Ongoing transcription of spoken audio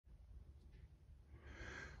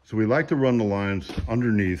So we like to run the lines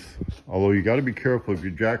underneath, although you got to be careful if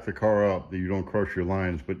you jack the car up that you don't crush your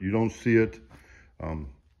lines, but you don't see it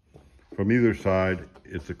from either side.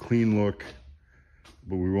 It's a clean look,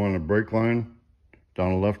 but we run a brake line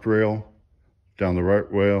down the left rail, down the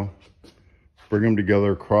right rail, bring them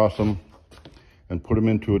together, cross them, and put them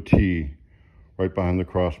into a T right behind the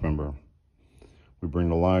cross member. We bring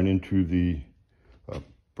the line into the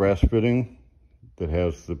brass fitting that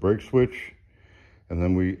has the brake switch, and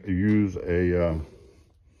then we use a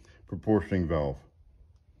proportioning valve.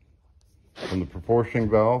 From the proportioning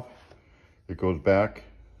valve, it goes back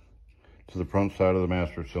to the front side of the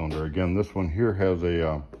master cylinder. Again, this one here has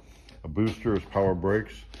a booster as power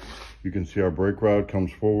brakes. You can see our brake rod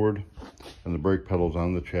comes forward and the brake pedal's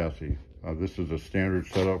on the chassis. This is a standard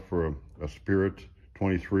setup for a Spirit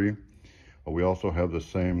 23. We also have the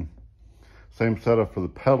same setup for the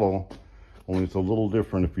pedal, only it's a little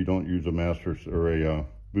different if you don't use a master or a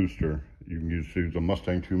booster. You can use a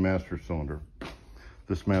Mustang 2 master cylinder.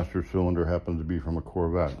 This master cylinder happens to be from a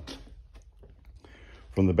Corvette.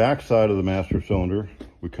 From the back side of the master cylinder,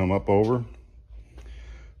 we come up over,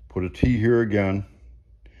 put a T here again,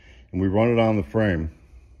 and we run it on the frame,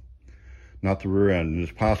 not the rear end. And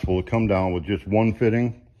it's possible to come down with just one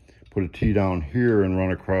fitting, put a T down here and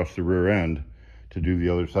run across the rear end to do the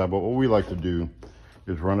other side. But what we like to do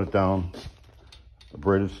is run it down a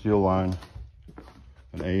braided steel line,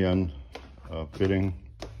 an AN fitting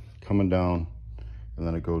coming down, and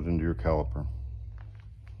then it goes into your caliper.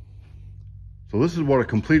 So this is what a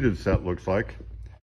completed set looks like.